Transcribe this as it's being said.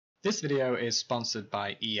This video is sponsored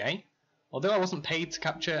by EA. Although I wasn't paid to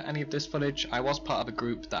capture any of this footage, I was part of a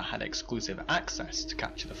group that had exclusive access to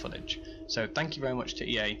capture the footage. So thank you very much to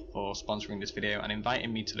EA for sponsoring this video and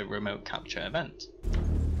inviting me to the remote capture event.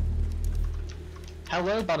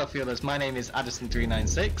 Hello Battlefielders, my name is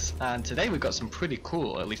Addison396 and today we've got some pretty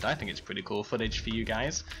cool, at least I think it's pretty cool, footage for you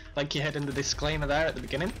guys. Like you heard in the disclaimer there at the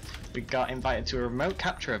beginning, we got invited to a remote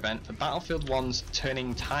capture event for Battlefield 1's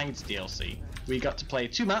Turning Tides DLC. We got to play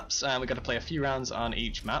 2 maps and we got to play a few rounds on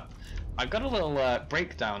each map. I've got a little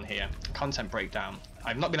breakdown here, content breakdown.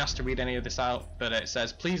 I've not been asked to read any of this out, but it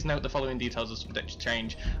says please note the following details of subject to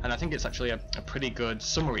change, and I think it's actually a pretty good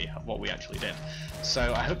summary of what we actually did.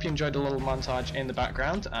 So I hope you enjoyed the little montage in the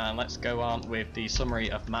background, and let's go on with the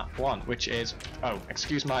summary of map 1, which is, oh,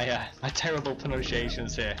 excuse my my terrible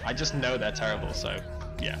pronunciations here. I just know they're terrible, so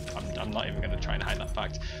yeah, I'm not even going to try and hide that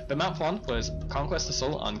fact. But map 1 was Conquest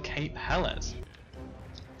Assault on Cape Helles.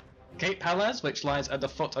 Cape Helles, which lies at the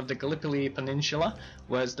foot of the Gallipoli peninsula,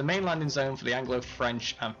 was the main landing zone for the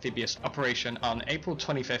Anglo-French amphibious operation on April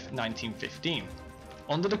 25, 1915.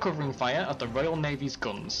 Under the covering fire of the Royal Navy's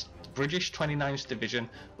guns, the British 29th Division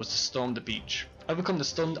was to storm the beach, overcome the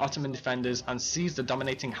stunned Ottoman defenders and seize the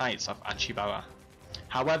dominating heights of Achi Baba.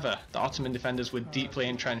 However, the Ottoman defenders were deeply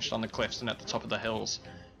entrenched on the cliffs and at the top of the hills.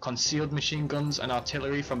 Concealed machine guns and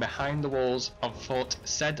artillery from behind the walls of Fort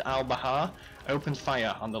Sedd el Bahr opened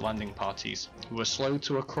fire on the landing parties, who were slowed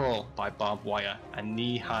to a crawl by barbed wire and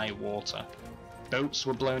knee-high water. Boats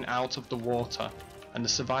were blown out of the water, and the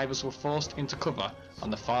survivors were forced into cover on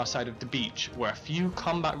the far side of the beach, where a few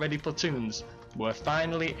combat-ready platoons were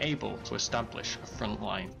finally able to establish a front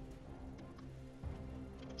line.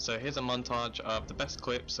 So here's a montage of the best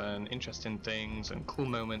clips and interesting things and cool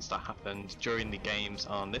moments that happened during the games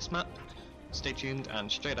on this map. Stay tuned,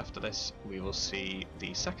 and straight after this we will see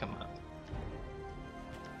the second map.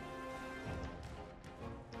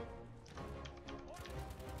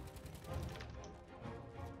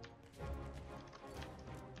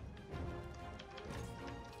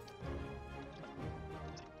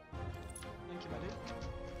 Thank you, buddy.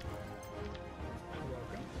 You're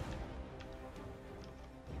welcome.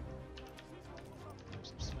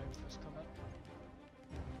 Some smoke for this cover.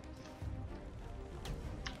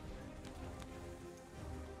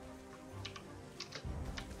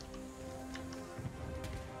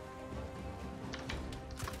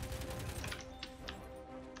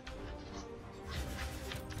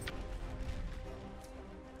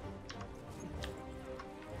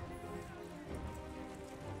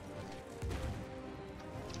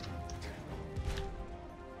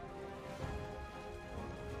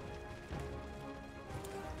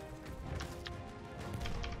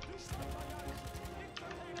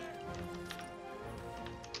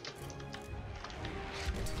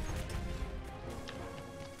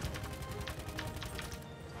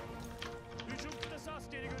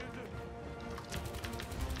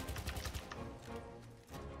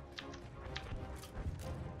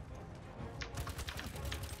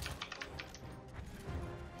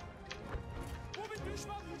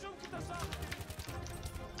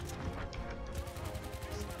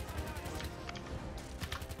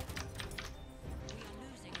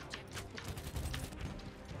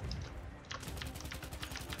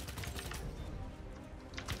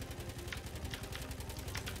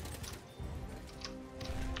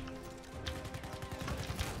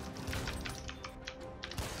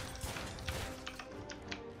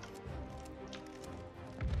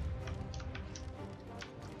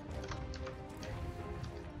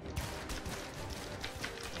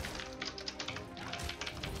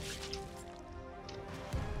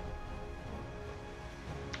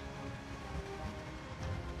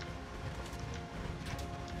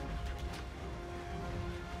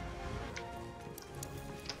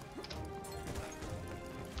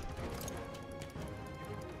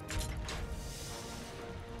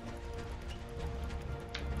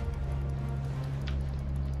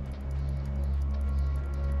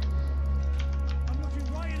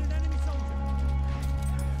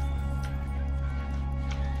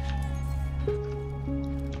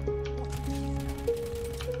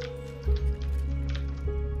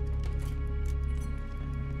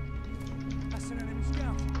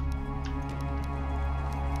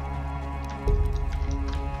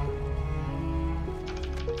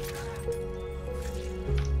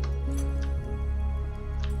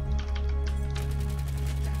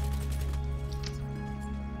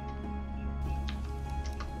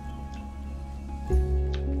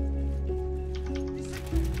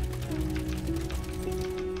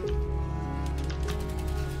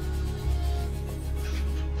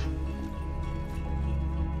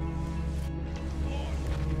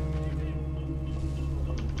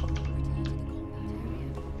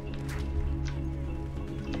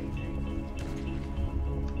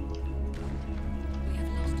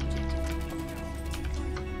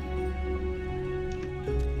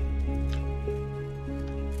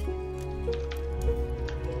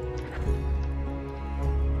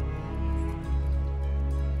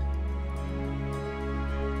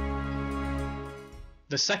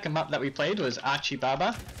 The second map that we played was Achi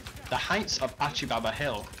Baba. The heights of Achi Baba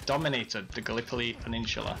Hill dominated the Gallipoli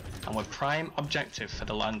peninsula and were prime objective for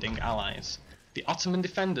the landing allies. The Ottoman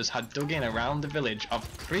defenders had dug in around the village of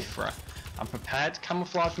Krifra and prepared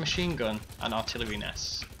camouflage machine gun and artillery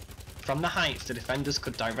nests. From the heights, the defenders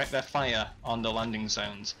could direct their fire on the landing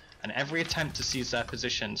zones, and every attempt to seize their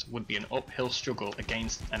positions would be an uphill struggle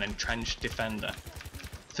against an entrenched defender.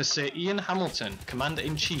 For Sir Ian Hamilton,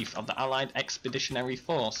 Commander-in-Chief of the Allied Expeditionary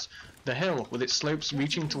Force, the hill, with its slopes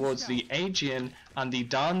reaching towards the Aegean and the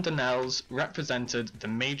Dardanelles, represented the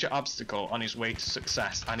major obstacle on his way to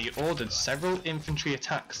success, and he ordered several infantry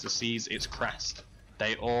attacks to seize its crest.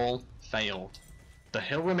 They all failed. The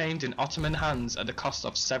hill remained in Ottoman hands at the cost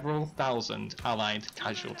of several thousand Allied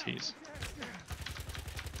casualties.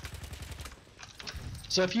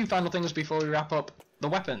 So a few final things before we wrap up. The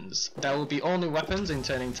weapons. There will be all new weapons in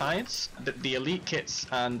Turning Tides. The elite kits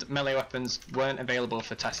and melee weapons weren't available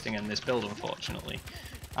for testing in this build, unfortunately.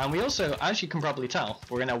 And we also, as you can probably tell,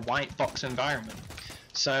 we're in a white box environment.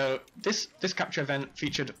 So this capture event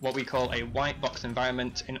featured what we call a white box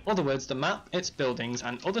environment. In other words, the map, its buildings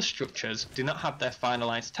and other structures do not have their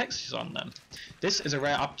finalized textures on them. This is a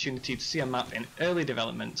rare opportunity to see a map in early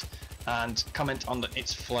development and comment on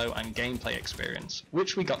its flow and gameplay experience,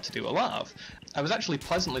 which we got to do a lot of. I was actually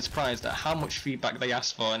pleasantly surprised at how much feedback they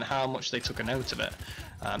asked for and how much they took a note of it.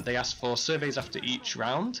 They asked for surveys after each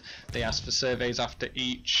round, they asked for surveys after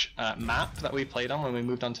each map that we played on. When we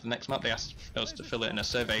moved on to the next map, they asked us to fill in a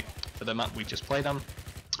survey for the map we just played on.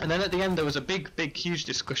 And then at the end there was a big huge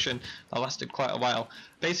discussion that lasted quite a while,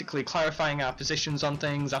 basically clarifying our positions on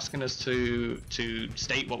things, asking us to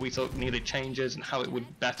state what we thought needed changes and how it would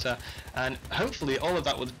be better, and hopefully all of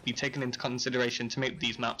that would be taken into consideration to make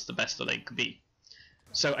these maps the best that they could be.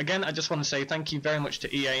 So again, I just want to say thank you very much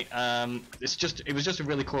to EA. It was just a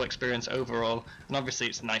really cool experience overall, and obviously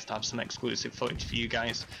it's nice to have some exclusive footage for you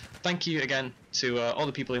guys. Thank you again to all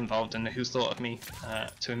the people involved and who thought of me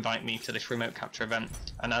to invite me to this remote capture event,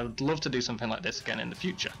 and I would love to do something like this again in the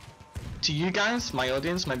future. To you guys, my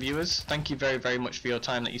audience, my viewers, thank you very much for your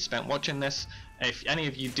time that you spent watching this. If any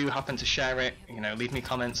of you do happen to share it, leave me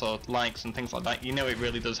comments or likes and things like that, it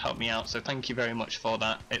really does help me out, so thank you very much for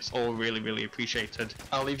that. It's all really appreciated.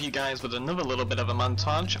 I'll leave you guys with another little bit of a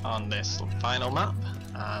montage on this final map,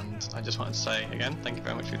 and I just wanted to say again, thank you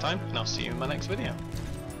very much for your time, and I'll see you in my next video.